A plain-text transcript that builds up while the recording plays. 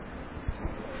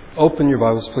Open your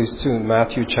Bibles, please, to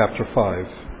Matthew chapter 5.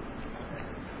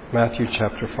 Matthew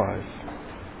chapter 5.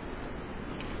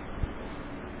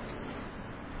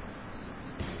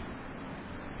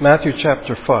 Matthew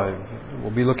chapter 5.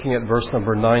 We'll be looking at verse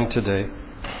number 9 today.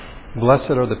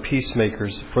 Blessed are the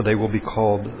peacemakers, for they will be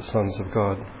called sons of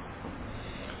God.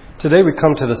 Today we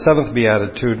come to the seventh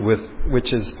beatitude,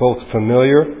 which is both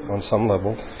familiar on some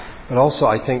level, but also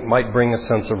I think might bring a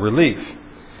sense of relief.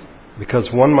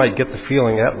 Because one might get the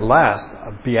feeling, at last,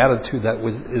 a beatitude that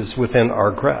is within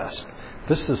our grasp.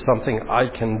 This is something I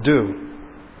can do.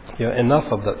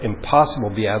 Enough of the impossible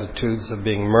beatitudes of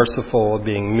being merciful, of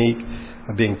being meek,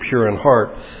 of being pure in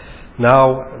heart.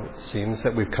 Now it seems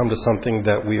that we've come to something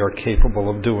that we are capable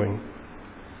of doing.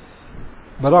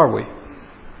 But are we?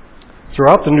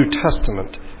 Throughout the New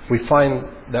Testament, we find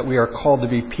that we are called to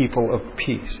be people of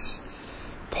peace.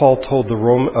 Paul told the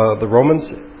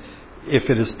Romans,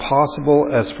 if it is possible,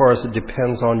 as far as it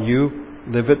depends on you,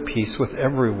 live at peace with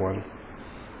everyone.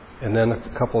 And then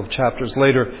a couple of chapters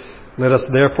later, let us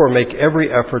therefore make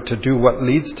every effort to do what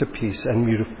leads to peace and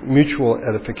mutual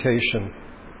edification.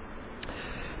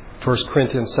 1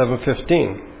 Corinthians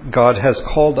 7:15, God has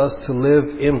called us to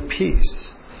live in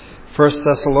peace. 1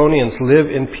 Thessalonians, live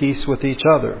in peace with each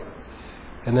other.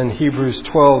 And then Hebrews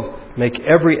 12, make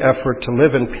every effort to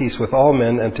live in peace with all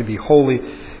men and to be holy.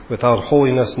 Without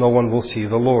holiness, no one will see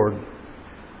the Lord.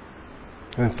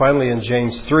 And finally in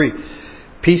James 3,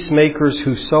 peacemakers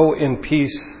who sow in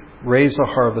peace raise a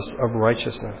harvest of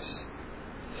righteousness.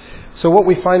 So what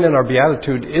we find in our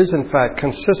beatitude is in fact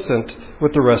consistent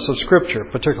with the rest of Scripture,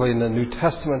 particularly in the New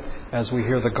Testament as we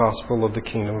hear the gospel of the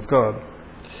kingdom of God.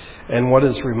 And what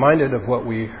is reminded of what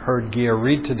we heard Gia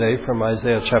read today from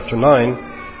Isaiah chapter 9,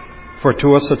 for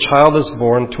to us a child is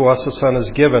born, to us a son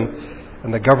is given,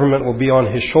 and the government will be on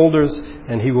his shoulders,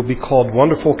 and he will be called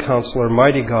Wonderful Counselor,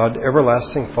 Mighty God,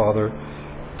 Everlasting Father,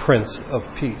 Prince of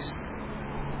Peace.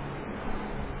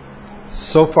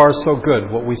 So far, so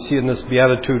good. What we see in this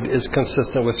beatitude is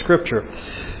consistent with Scripture.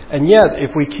 And yet,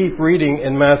 if we keep reading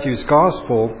in Matthew's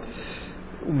Gospel,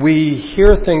 we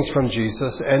hear things from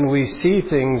Jesus and we see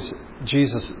things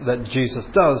that Jesus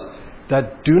does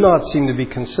that do not seem to be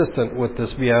consistent with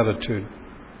this beatitude.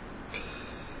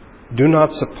 Do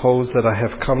not suppose that I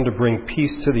have come to bring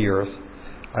peace to the earth.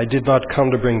 I did not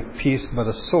come to bring peace, but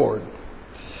a sword.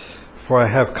 For I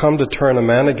have come to turn a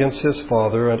man against his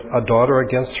father, a daughter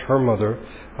against her mother,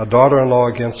 a daughter-in-law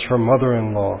against her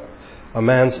mother-in-law. A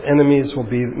man's enemies will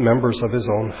be members of his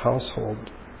own household.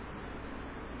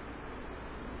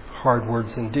 Hard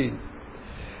words indeed.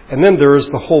 And then there is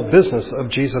the whole business of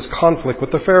Jesus' conflict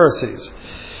with the Pharisees,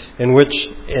 in which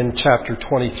in chapter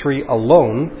 23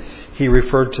 alone, he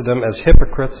referred to them as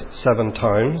hypocrites 7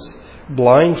 times,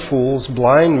 blind fools,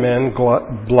 blind men,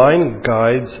 blind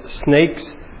guides,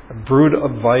 snakes, a brood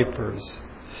of vipers.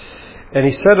 And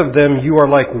he said of them, you are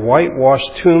like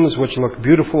whitewashed tombs which look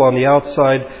beautiful on the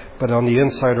outside, but on the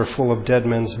inside are full of dead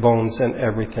men's bones and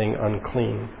everything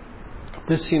unclean.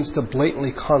 This seems to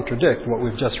blatantly contradict what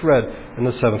we've just read in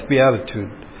the 7th Beatitude.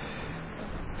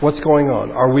 What's going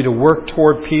on? Are we to work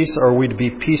toward peace? Are we to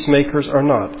be peacemakers or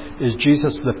not? Is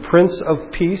Jesus the Prince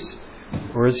of Peace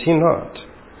or is he not?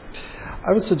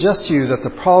 I would suggest to you that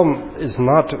the problem is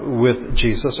not with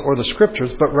Jesus or the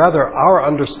Scriptures, but rather our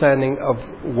understanding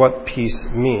of what peace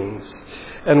means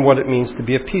and what it means to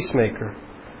be a peacemaker.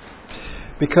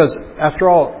 Because after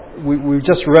all, we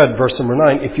just read verse number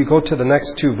 9. If you go to the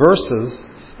next 2 verses,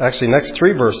 actually next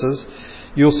 3 verses,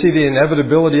 you'll see the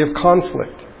inevitability of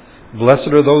conflict. Blessed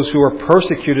are those who are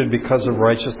persecuted because of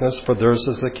righteousness, for theirs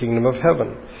is the kingdom of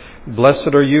heaven.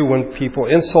 Blessed are you when people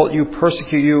insult you,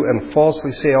 persecute you, and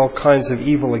falsely say all kinds of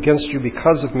evil against you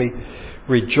because of me.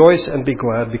 Rejoice and be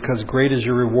glad, because great is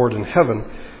your reward in heaven,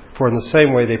 for in the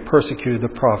same way they persecuted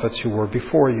the prophets who were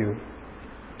before you.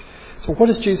 So what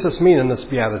does Jesus mean in this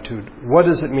beatitude? What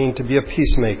does it mean to be a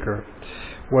peacemaker?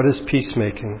 What is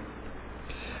peacemaking?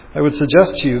 I would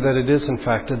suggest to you that it is in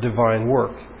fact a divine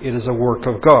work. It is a work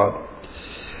of God.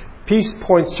 Peace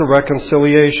points to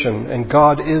reconciliation, and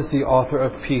God is the author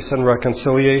of peace and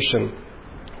reconciliation.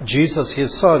 Jesus,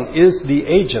 his Son, is the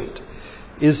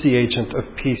agent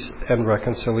of peace and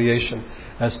reconciliation.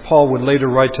 As Paul would later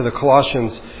write to the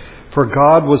Colossians, for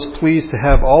God was pleased to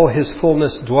have all his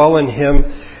fullness dwell in him,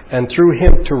 and through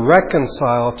him to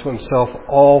reconcile to himself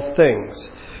all things,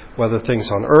 whether things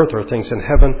on earth or things in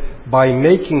heaven, by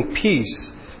making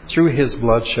peace through his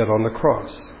blood shed on the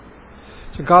cross.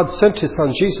 So God sent his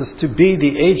Son Jesus to be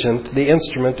the agent, the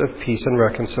instrument of peace and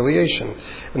reconciliation.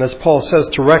 And as Paul says,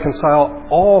 to reconcile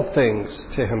all things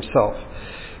to himself.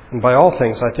 And by all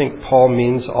things, I think Paul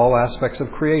means all aspects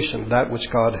of creation, that which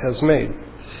God has made.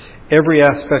 Every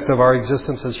aspect of our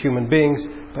existence as human beings,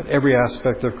 but every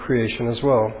aspect of creation as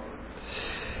well.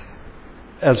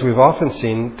 As we've often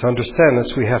seen, to understand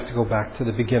this, we have to go back to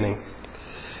the beginning.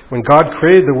 When God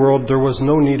created the world, there was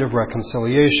no need of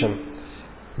reconciliation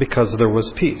because there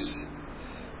was peace.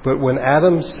 But when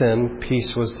Adam sinned,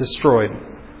 peace was destroyed.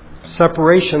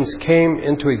 Separations came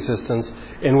into existence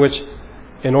in which,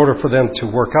 in order for them to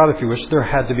work out, if you wish, there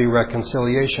had to be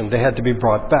reconciliation. They had to be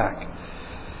brought back.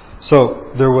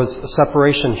 So there was a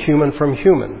separation, human from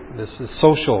human. This is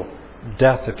social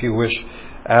death, if you wish,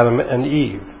 Adam and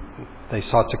Eve. They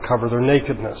sought to cover their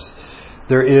nakedness.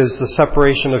 There is the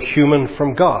separation of human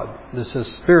from God. This is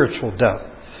spiritual death.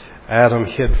 Adam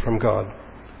hid from God.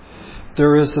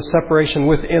 There is the separation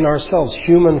within ourselves,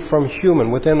 human from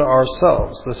human, within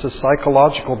ourselves. This is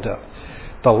psychological death.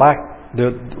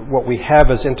 What we have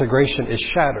as integration is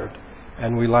shattered,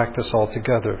 and we lack this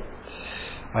altogether.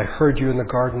 I heard you in the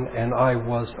garden, and I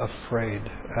was afraid,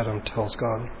 Adam tells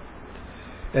God.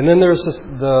 And then there's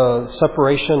the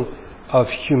separation of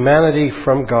humanity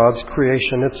from God's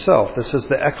creation itself. This is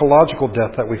the ecological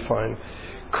death that we find.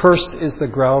 Cursed is the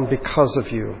ground because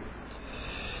of you.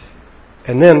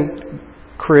 And then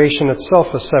creation itself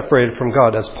is separated from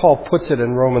God. As Paul puts it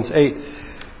in Romans 8,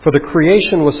 for the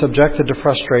creation was subjected to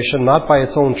frustration not by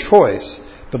its own choice,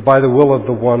 but by the will of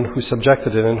the one who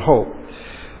subjected it in hope.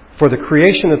 For the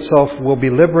creation itself will be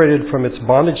liberated from its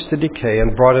bondage to decay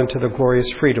and brought into the glorious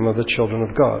freedom of the children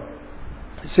of God.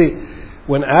 See,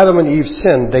 when Adam and Eve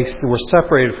sinned, they were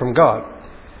separated from God.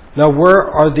 Now, where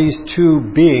are these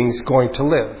two beings going to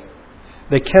live?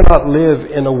 They cannot live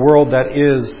in a world that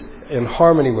is in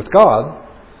harmony with God.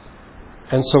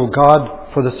 And so God,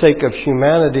 for the sake of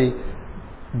humanity,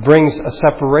 brings a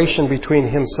separation between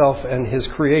himself and his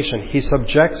creation. He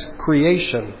subjects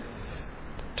creation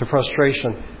to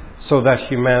frustration so that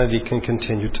humanity can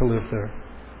continue to live there.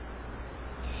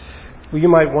 Well, you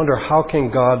might wonder, how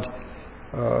can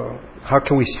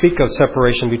we speak of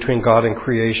separation between God and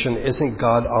creation? Isn't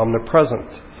God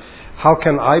omnipresent? How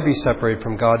can I be separated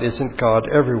from God? Isn't God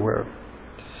everywhere?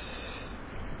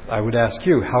 I would ask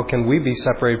you, how can we be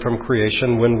separated from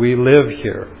creation when we live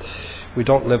here? We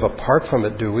don't live apart from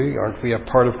it, do we? Aren't we a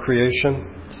part of creation?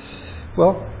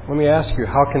 Well, let me ask you,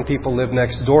 how can people live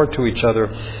next door to each other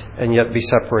and yet be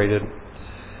separated?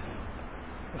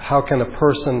 How can a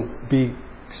person be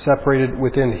separated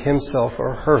within himself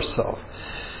or herself?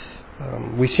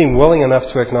 We seem willing enough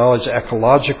to acknowledge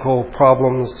ecological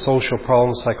problems, social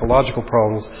problems, psychological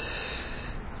problems.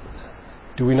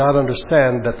 Do we not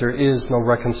understand that there is no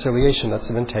reconciliation that's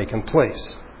been taken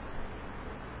place?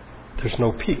 There's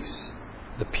no peace.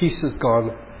 The peace is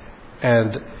gone,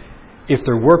 and if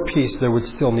there were peace, there would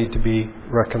still need to be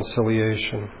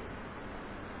reconciliation.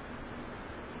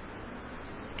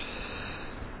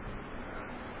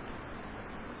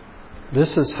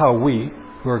 This is how we,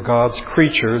 who are God's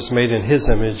creatures made in His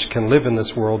image, can live in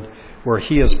this world where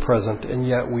He is present, and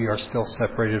yet we are still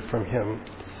separated from Him.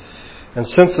 And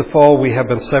since the fall, we have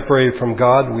been separated from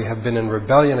God, we have been in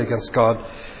rebellion against God,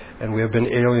 and we have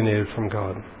been alienated from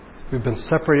God. We've been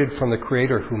separated from the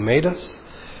Creator who made us,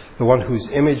 the one whose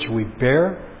image we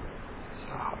bear.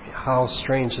 How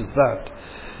strange is that?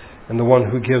 And the one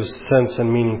who gives sense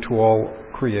and meaning to all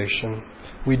creation.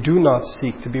 We do not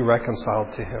seek to be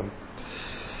reconciled to Him.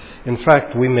 In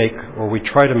fact, we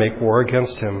try to make war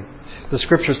against Him. The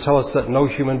Scriptures tell us that no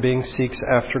human being seeks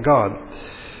after God,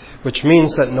 which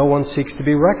means that no one seeks to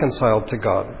be reconciled to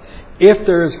God. If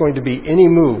there is going to be any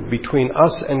move between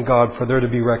us and God for there to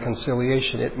be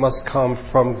reconciliation, it must come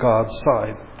from God's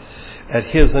side, at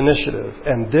His initiative.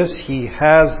 And this He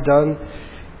has done,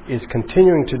 is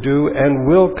continuing to do, and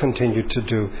will continue to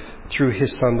do through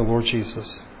His Son, the Lord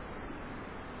Jesus.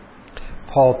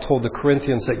 Paul told the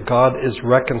Corinthians that God is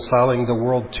reconciling the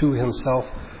world to Himself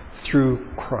through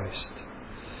Christ.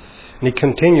 And he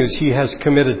continues, He has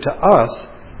committed to us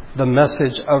the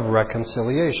message of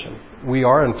reconciliation. We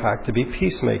are, in fact, to be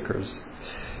peacemakers.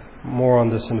 More on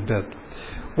this in a bit.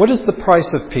 What is the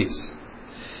price of peace?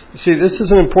 You see, this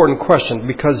is an important question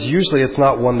because usually it's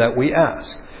not one that we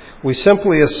ask. We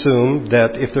simply assume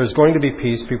that if there's going to be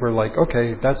peace, people are like,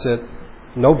 okay, that's it,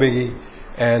 no biggie,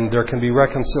 and there can be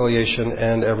reconciliation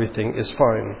and everything is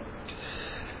fine.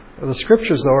 The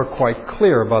Scriptures, though, are quite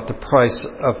clear about the price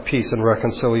of peace and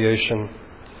reconciliation.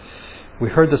 We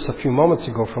heard this a few moments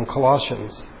ago from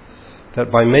Colossians, that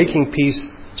by making peace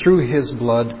through His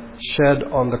blood shed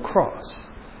on the cross,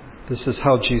 this is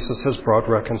how Jesus has brought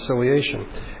reconciliation.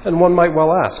 And one might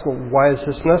well ask, well, why is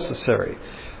this necessary?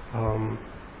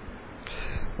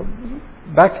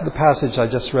 Back to the passage I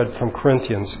just read from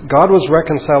Corinthians. God was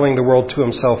reconciling the world to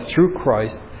himself through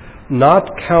Christ,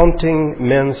 not counting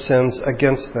men's sins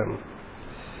against them.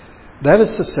 That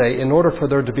is to say, in order for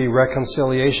there to be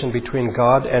reconciliation between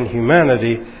God and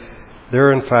humanity,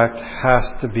 there in fact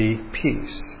has to be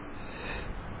peace.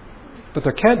 But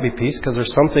there can't be peace because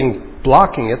there's something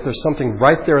blocking it. There's something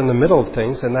right there in the middle of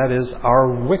things, and that is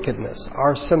our wickedness,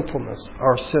 our sinfulness,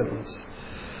 our sins.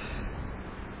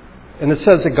 And it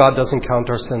says that God doesn't count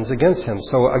our sins against him.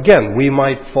 So again, we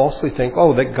might falsely think,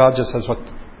 that God just says,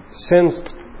 sins,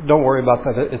 don't worry about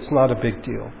that. It's not a big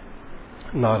deal.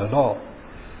 Not at all.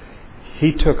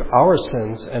 He took our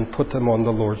sins and put them on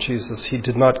the Lord Jesus. He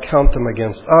did not count them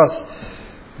against us,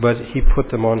 but he put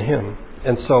them on him.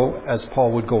 And so, as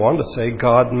Paul would go on to say,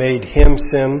 God made him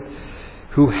sin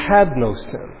who had no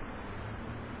sin.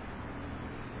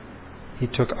 He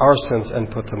took our sins and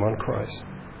put them on Christ.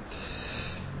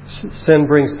 Sin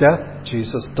brings death,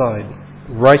 Jesus died.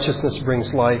 Righteousness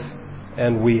brings life,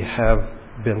 and we have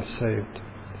been saved.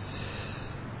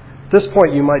 At this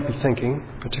point you might be thinking,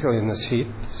 particularly in this heat,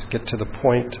 let's get to the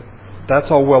point,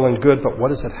 that's all well and good, but what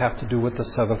does it have to do with the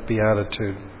seventh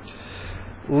beatitude?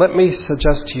 Let me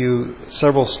suggest to you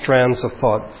several threads of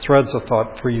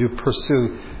thought for you to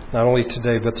pursue, not only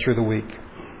today but through the week.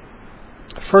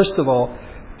 First of all,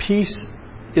 peace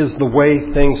is the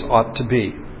way things ought to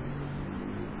be.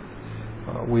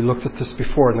 We looked at this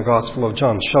before in the Gospel of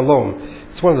John. Shalom.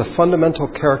 It's one of the fundamental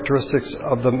characteristics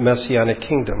of the Messianic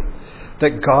kingdom,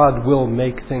 that God will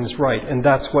make things right, and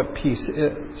that's what peace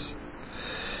is.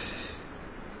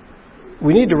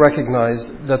 We need to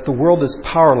recognize that the world is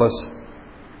powerless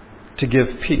to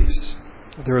give peace.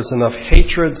 There is enough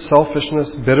hatred,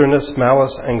 selfishness, bitterness,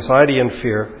 malice, anxiety, and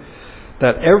fear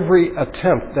that every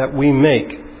attempt that we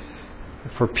make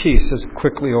for peace is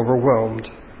quickly overwhelmed.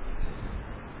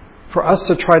 For us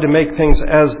to try to make things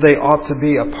as they ought to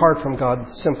be apart from God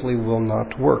simply will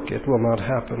not work. It will not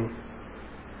happen.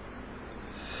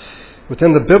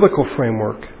 Within the biblical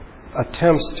framework,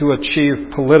 attempts to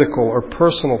achieve political or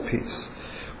personal peace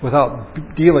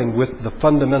without dealing with the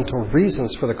fundamental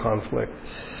reasons for the conflict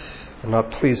are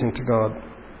not pleasing to God.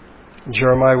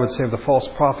 Jeremiah would say of the false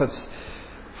prophets,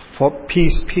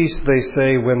 peace, peace, they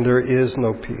say, when there is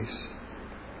no peace.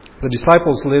 The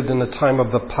disciples lived in the time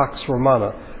of the Pax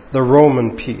Romana, the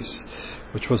Roman peace,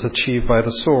 which was achieved by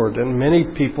the sword. And many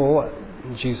people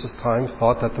in Jesus' time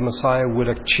thought that the Messiah would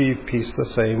achieve peace the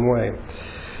same way.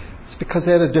 It's because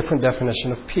they had a different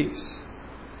definition of peace.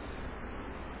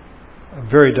 A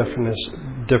very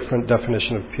different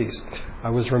definition of peace. I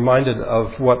was reminded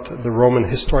of what the Roman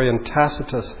historian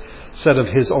Tacitus said of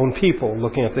his own people,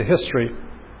 looking at the history.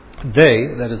 They,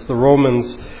 that is the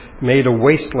Romans, made a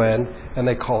wasteland, and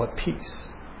they call it peace.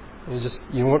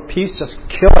 You want peace? Just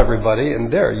kill everybody,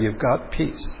 and there you've got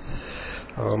peace.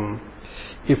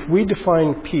 If we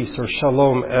define peace or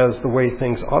shalom as the way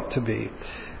things ought to be,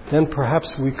 then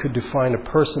perhaps we could define a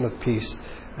person of peace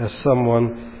as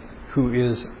someone who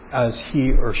is as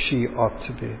he or she ought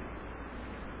to be.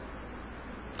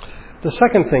 The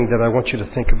second thing that I want you to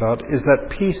think about is that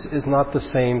peace is not the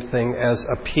same thing as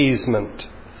appeasement.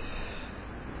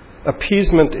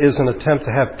 Appeasement is an attempt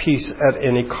to have peace at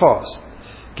any cost,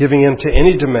 giving in to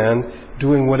any demand,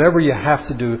 doing whatever you have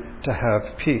to do to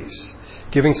have peace.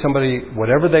 Giving somebody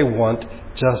whatever they want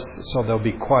just so they'll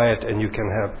be quiet and you can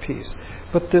have peace.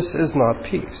 But this is not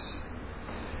peace.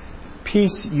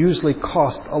 Peace usually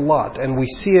costs a lot, and we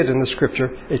see it in the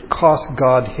Scripture. It cost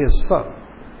God His Son.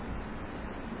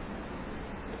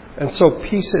 And so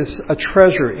peace is a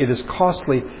treasure. It is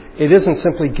costly. It isn't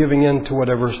simply giving in to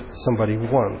whatever somebody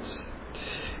wants.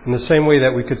 In the same way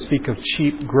that we could speak of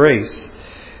cheap grace,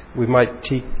 we might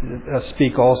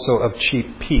speak also of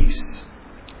cheap peace.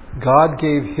 God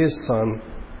gave His Son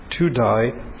to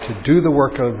die, to do the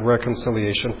work of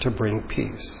reconciliation, to bring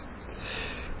peace.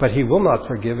 But He will not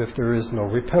forgive if there is no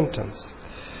repentance.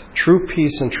 True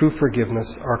peace and true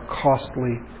forgiveness are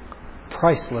costly,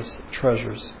 priceless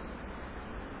treasures.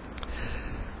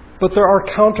 But there are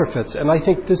counterfeits, and I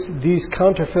think these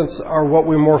counterfeits are what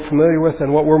we're more familiar with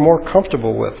and what we're more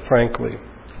comfortable with, frankly.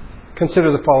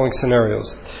 Consider the following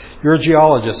scenarios. You're a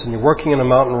geologist and you're working in a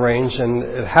mountain range, and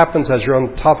it happens as you're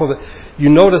on top of it, you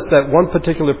notice that one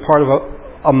particular part of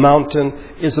a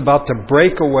mountain is about to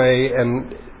break away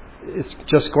and it's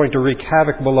just going to wreak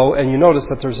havoc below, and you notice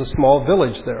that there's a small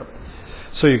village there.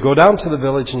 So you go down to the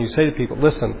village and you say to people,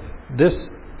 listen,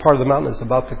 this part of the mountain is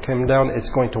about to come down, it's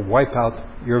going to wipe out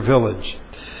your village.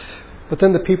 But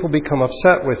then the people become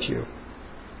upset with you.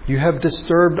 You have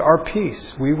disturbed our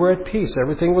peace. We were at peace.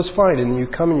 Everything was fine. And you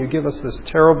come and you give us this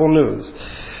terrible news.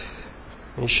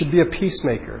 You should be a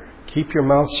peacemaker. Keep your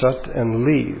mouth shut and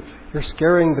leave. You're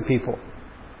scaring the people.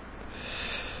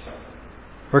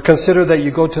 Or consider that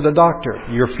you go to the doctor.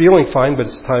 You're feeling fine, but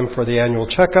it's time for the annual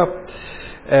checkup.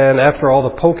 And after all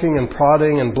the poking and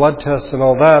prodding and blood tests and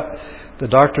all that, the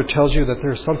doctor tells you that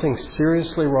there's something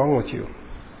seriously wrong with you.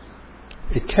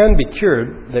 It can be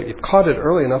cured, that you've caught it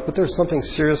early enough, but there's something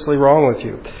seriously wrong with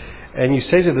you. And you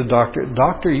say to the doctor,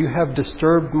 "Doctor, you have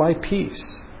disturbed my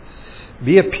peace.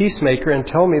 Be a peacemaker and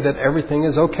tell me that everything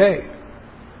is okay."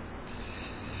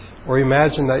 Or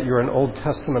imagine that you're an Old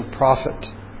Testament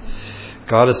prophet.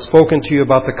 God has spoken to you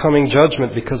about the coming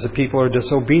judgment because the people are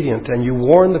disobedient, and you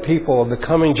warn the people of the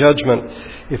coming judgment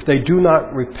if they do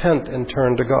not repent and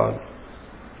turn to God.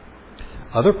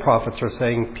 Other prophets are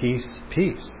saying, "Peace,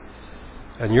 peace."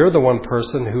 And you're the one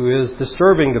person who is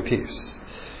disturbing the peace.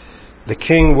 The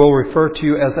king will refer to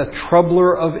you as a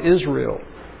troubler of Israel.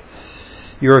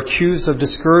 You're accused of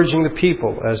discouraging the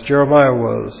people, as Jeremiah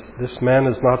was. This man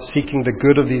is not seeking the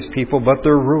good of these people, but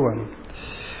their ruin.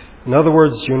 In other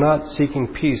words, you're not seeking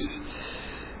peace.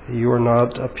 You are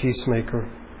not a peacemaker.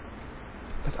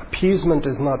 But appeasement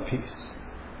is not peace.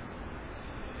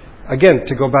 Again,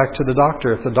 to go back to the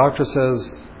doctor, if the doctor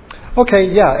says, "Okay,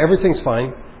 yeah, everything's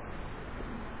fine,"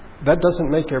 that doesn't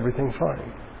make everything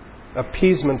fine.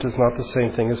 Appeasement is not the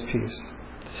same thing as peace.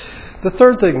 The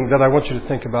third thing that I want you to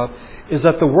think about is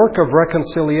that the work of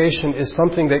reconciliation is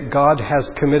something that God has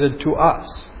committed to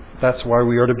us. That's why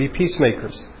we are to be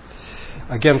peacemakers.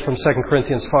 Again, from 2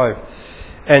 Corinthians 5.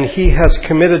 And He has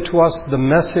committed to us the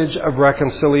message of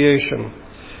reconciliation.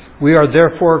 We are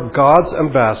therefore God's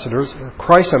ambassadors, or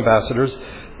Christ's ambassadors,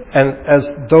 and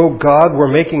as though God were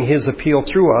making His appeal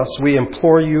through us, we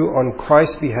implore you on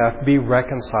Christ's behalf, be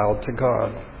reconciled to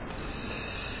God.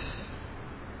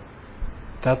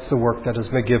 That's the work that has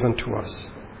been given to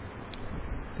us.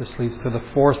 This leads to the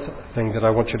fourth thing that I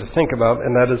want you to think about,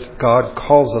 and that is God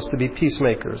calls us to be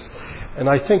peacemakers. And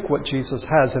I think what Jesus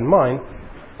has in mind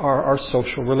are our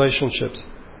social relationships,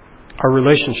 our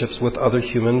relationships with other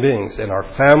human beings. In our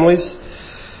families,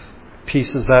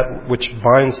 peace is that which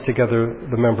binds together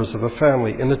the members of a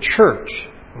family. In the church,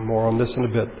 more on this in a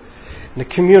bit. In the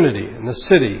community, in the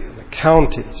city, in the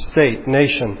county, state,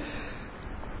 nation,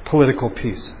 political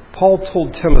peace. Paul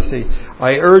told Timothy,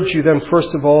 "I urge you then,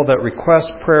 first of all, that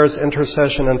requests, prayers,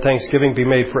 intercession, and thanksgiving be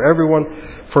made for everyone,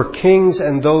 for kings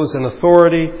and those in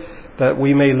authority, that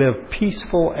we may live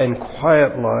peaceful and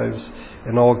quiet lives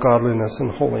in all godliness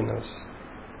and holiness."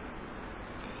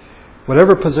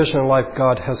 Whatever position in life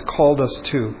God has called us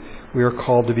to, we are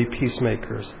called to be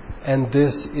peacemakers. And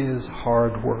this is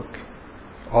hard work.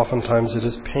 Oftentimes it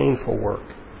is painful work.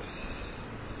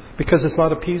 Because it's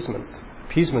not appeasement.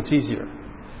 Appeasement's easier.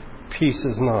 Peace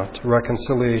is not.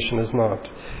 Reconciliation is not.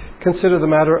 Consider the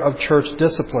matter of church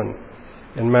discipline.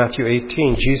 In Matthew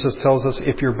 18, Jesus tells us,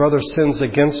 "If your brother sins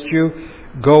against you,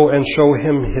 go and show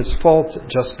him his fault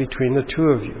just between the two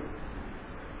of you."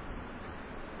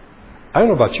 I don't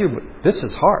know about you, but this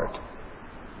is hard.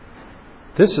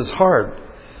 This is hard.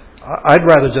 I'd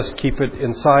rather just keep it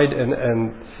inside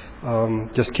and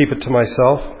just keep it to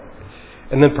myself.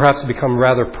 And then perhaps become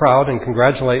rather proud and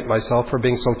congratulate myself for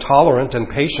being so tolerant and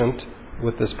patient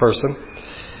with this person.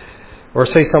 Or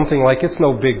say something like, "It's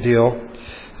no big deal.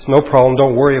 It's no problem.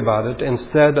 Don't worry about it."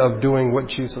 Instead of doing what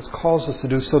Jesus calls us to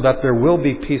do so that there will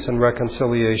be peace and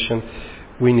reconciliation,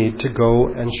 we need to go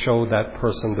and show that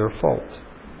person their fault.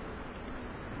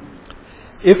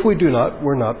 If we do not,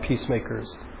 we're not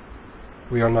peacemakers.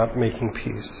 We are not making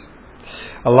peace.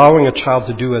 Allowing a child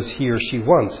to do as he or she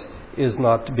wants is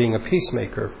not being a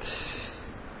peacemaker.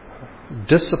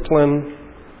 Discipline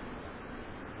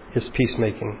is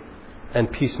peacemaking, and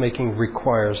peacemaking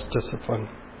requires discipline.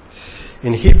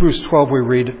 In Hebrews 12 we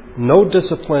read, "No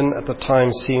discipline at the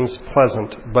time seems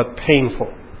pleasant, but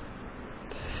painful.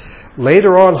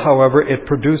 Later on, however, it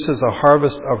produces a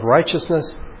harvest of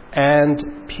righteousness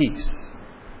and peace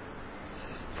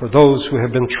for those who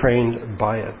have been trained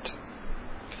by it."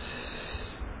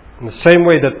 In the same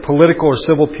way that political or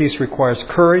civil peace requires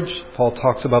courage, Paul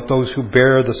talks about those who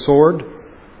bear the sword.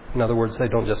 In other words, they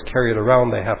don't just carry it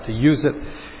around, they have to use it.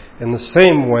 In the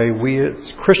same way, we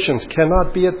as Christians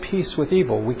cannot be at peace with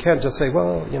evil. We can't just say,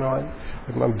 "Well,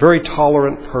 I'm a very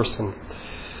tolerant person."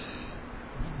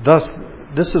 Thus,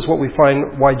 this is what we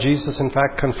find why Jesus, in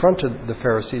fact, confronted the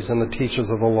Pharisees and the teachers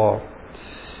of the law,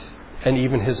 and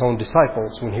even his own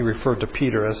disciples when he referred to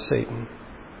Peter as Satan.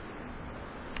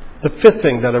 The fifth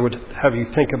thing that I would have you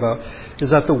think about is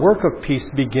that the work of peace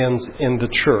begins in the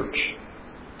church.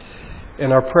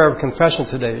 In our prayer of confession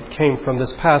today, it came from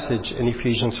this passage in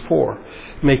Ephesians 4.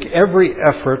 "Make every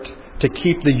effort to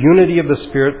keep the unity of the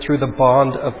Spirit through the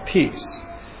bond of peace.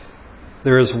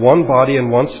 There is one body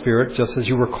and one Spirit, just as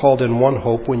you were called in one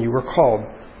hope when you were called.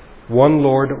 One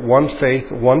Lord, one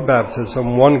faith, one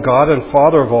baptism, one God and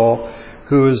Father of all,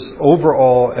 who is over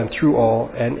all and through all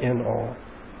and in all.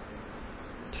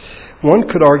 One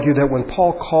could argue that when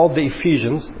Paul called the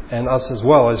Ephesians, and us as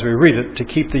well as we read it, to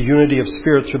keep the unity of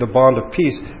spirit through the bond of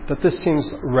peace, that this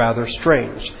seems rather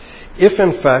strange. If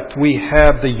in fact we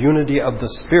have the unity of the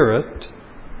Spirit,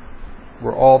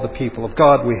 we're all the people of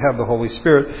God, we have the Holy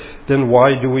Spirit, then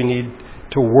why do we need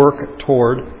to work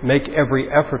toward, make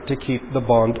every effort to keep the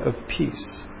bond of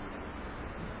peace?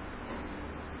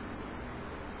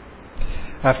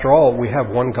 After all, we have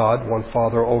one God, one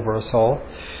Father over us all,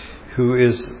 who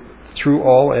is through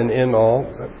all and in all.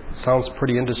 That sounds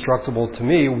pretty indestructible to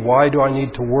me. Why do I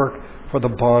need to work for the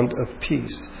bond of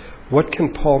peace? What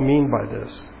can Paul mean by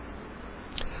this?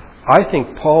 I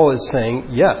think Paul is saying,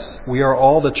 yes, we are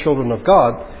all the children of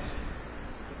God,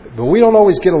 but we don't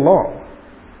always get along.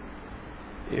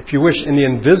 If you wish, in the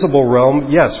invisible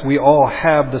realm, yes, we all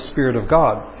have the Spirit of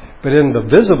God. But in the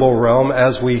visible realm,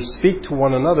 as we speak to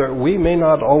one another, we may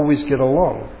not always get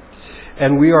along.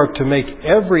 And we are to make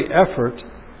every effort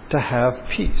to have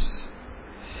peace.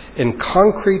 In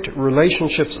concrete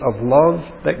relationships of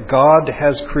love that God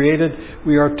has created,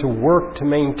 we are to work to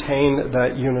maintain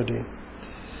that unity.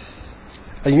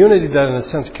 A unity that in a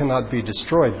sense cannot be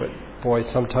destroyed, but boy,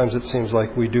 sometimes it seems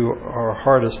like we do our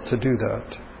hardest to do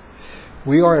that.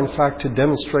 We are in fact to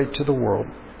demonstrate to the world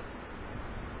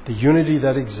the unity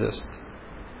that exists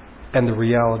and the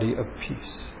reality of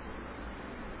peace.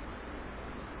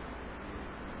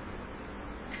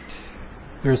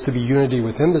 There is to be unity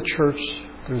within the church.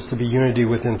 There is to be unity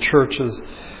within churches.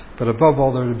 But above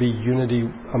all, there is to be unity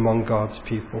among God's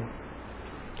people.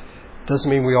 Doesn't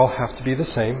mean we all have to be the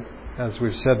same. As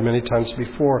we've said many times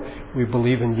before, we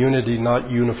believe in unity,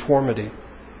 not uniformity.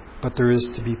 But there is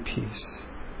to be peace.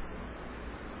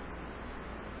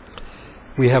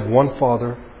 We have one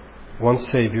Father, one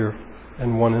Savior,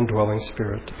 and one indwelling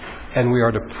Spirit. And we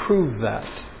are to prove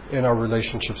that in our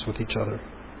relationships with each other.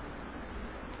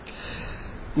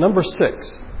 Number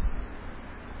 6.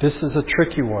 This is a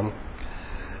tricky one.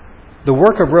 The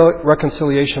work of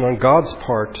reconciliation on God's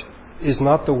part is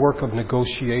not the work of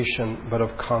negotiation, but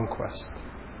of conquest.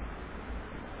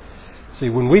 See,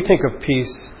 when we think of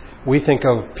peace, we think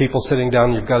of people sitting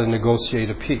down, you've got to negotiate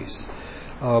a peace.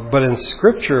 But in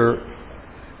Scripture,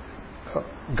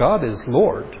 God is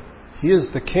Lord. He is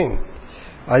the King.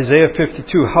 Isaiah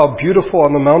 52, how beautiful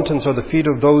on the mountains are the feet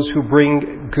of those who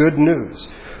bring good news,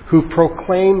 who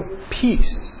proclaim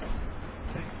peace,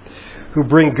 who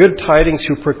bring good tidings,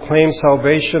 who proclaim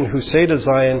salvation, who say to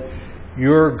Zion,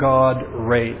 your God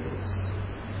reigns.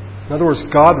 In other words,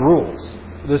 God rules.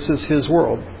 This is His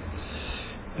world.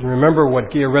 And remember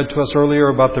what Gia read to us earlier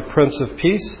about the Prince of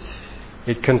Peace?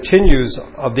 It continues,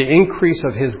 of the increase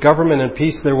of His government and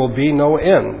peace there will be no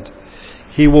end.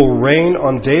 He will reign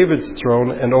on David's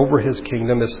throne and over His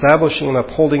kingdom, establishing and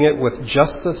upholding it with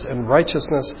justice and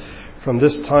righteousness from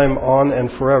this time on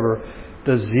and forever.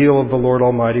 The zeal of the Lord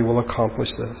Almighty will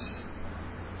accomplish this.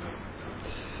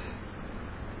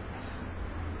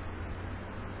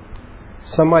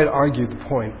 Some might argue the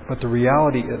point, but the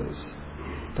reality is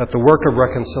that the work of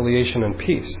reconciliation and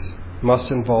peace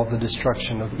must involve the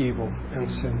destruction of evil and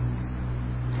sin.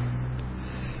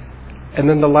 And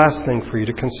then the last thing for you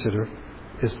to consider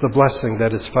is the blessing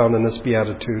that is found in this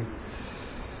beatitude.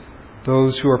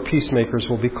 Those who are peacemakers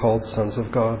will be called sons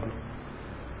of God.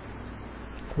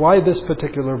 Why this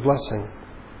particular blessing?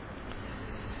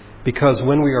 Because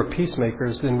when we are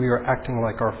peacemakers, then we are acting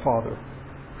like our Father,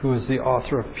 who is the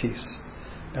author of peace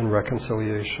and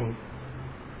reconciliation.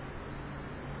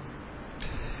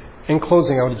 In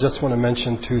closing, I would just want to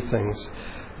mention 2 things.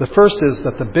 The first is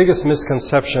that the biggest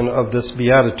misconception of this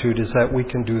beatitude is that we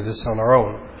can do this on our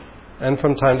own. And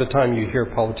from time to time you hear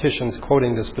politicians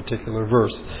quoting this particular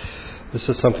verse. This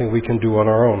is something we can do on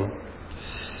our own.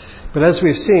 But as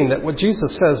we've seen, that what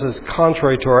Jesus says is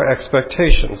contrary to our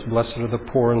expectations. Blessed are the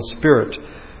poor in spirit.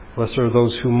 Blessed are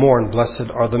those who mourn. Blessed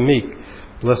are the meek.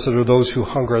 Blessed are those who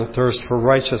hunger and thirst for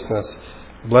righteousness.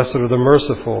 Blessed are the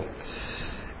merciful.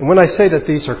 And when I say that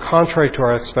these are contrary to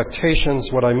our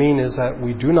expectations, what I mean is that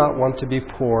we do not want to be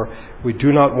poor. We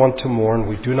do not want to mourn.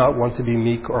 We do not want to be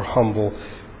meek or humble.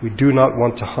 We do not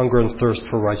want to hunger and thirst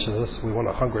for righteousness. We want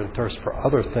to hunger and thirst for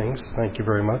other things. Thank you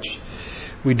very much.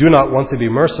 We do not want to be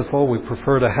merciful. We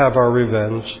prefer to have our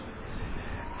revenge.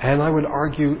 And I would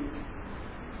argue,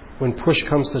 when push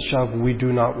comes to shove, we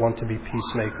do not want to be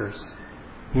peacemakers.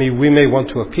 We may want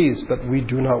to appease, but we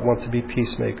do not want to be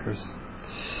peacemakers.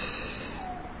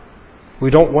 We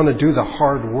don't want to do the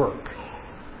hard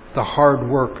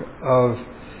work of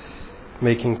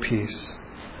making peace.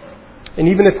 And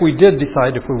even if we did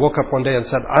decide, if we woke up one day and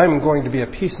said, I'm going to be a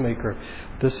peacemaker,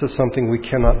 this is something we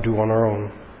cannot do on our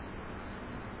own.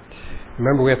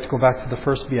 Remember, we have to go back to the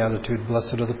first beatitude,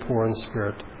 blessed are the poor in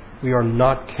spirit. We are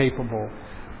not capable.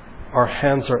 Our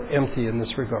hands are empty in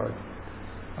this regard,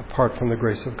 apart from the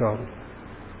grace of God.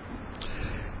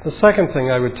 The second thing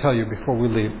I would tell you before we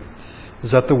leave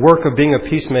is that the work of being a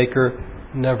peacemaker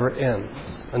never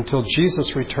ends. Until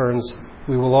Jesus returns,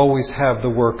 we will always have the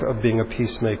work of being a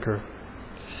peacemaker.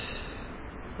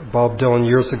 Bob Dylan,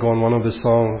 years ago, in one of his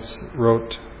songs,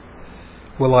 wrote,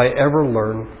 "Will I ever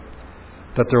learn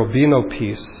that there will be no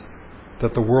peace,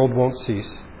 that the world won't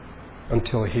cease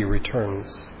until He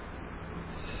returns?"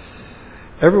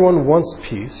 Everyone wants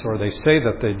peace, or they say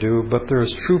that they do, but there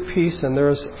is true peace and there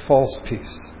is false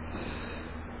peace.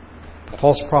 The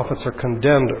false prophets are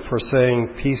condemned for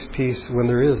saying peace, peace, when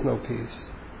there is no peace.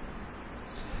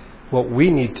 What we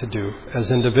need to do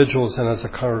as individuals and as a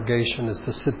congregation is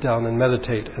to sit down and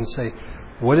meditate and say,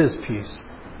 what is peace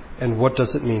and what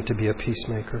does it mean to be a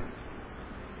peacemaker?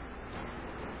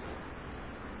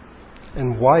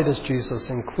 And why does Jesus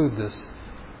include this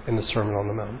in the Sermon on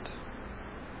the Mount?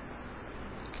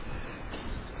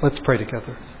 Let's pray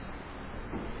together.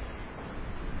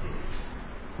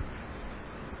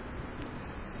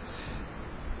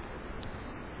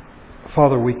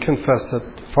 Father, we confess that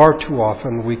far too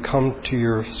often we come to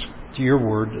your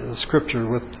word, Scripture,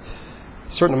 with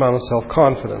a certain amount of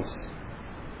self-confidence.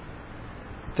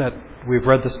 That we've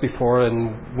read this before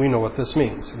and we know what this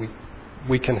means.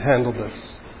 We can handle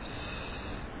this.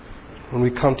 When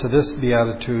we come to this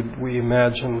beatitude, we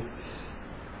imagine,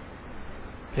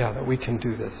 that we can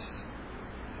do this.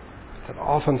 That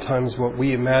oftentimes what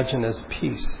we imagine as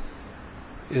peace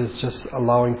is just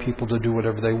allowing people to do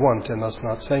whatever they want and us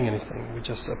not saying anything. We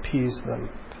just appease them.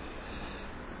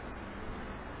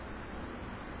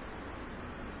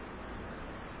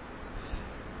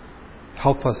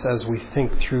 Help us as we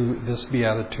think through this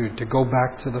beatitude to go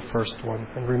back to the first one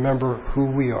and remember who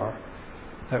we are,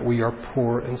 that we are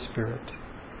poor in spirit.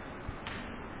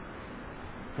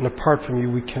 And apart from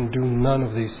you, we can do none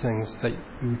of these things that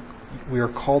we are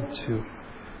called to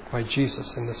by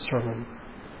Jesus in this sermon.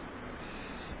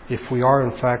 If we are,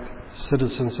 in fact,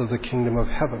 citizens of the kingdom of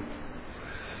heaven,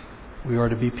 we are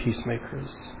to be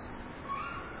peacemakers.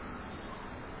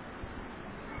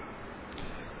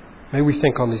 May we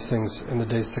think on these things in the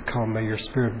days to come. May your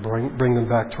Spirit bring them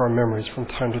back to our memories from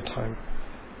time to time.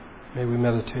 May we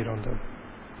meditate on them.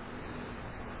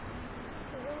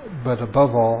 But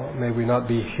above all, may we not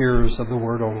be hearers of the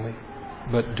word only,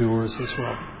 but doers as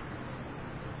well.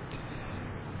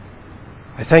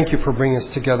 I thank you for bringing us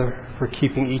together, for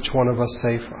keeping each one of us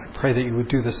safe. I pray that you would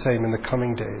do the same in the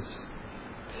coming days.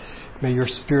 May your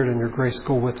Spirit and your grace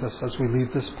go with us as we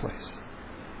leave this place.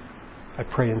 I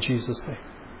pray in Jesus' name.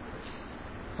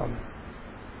 Amen.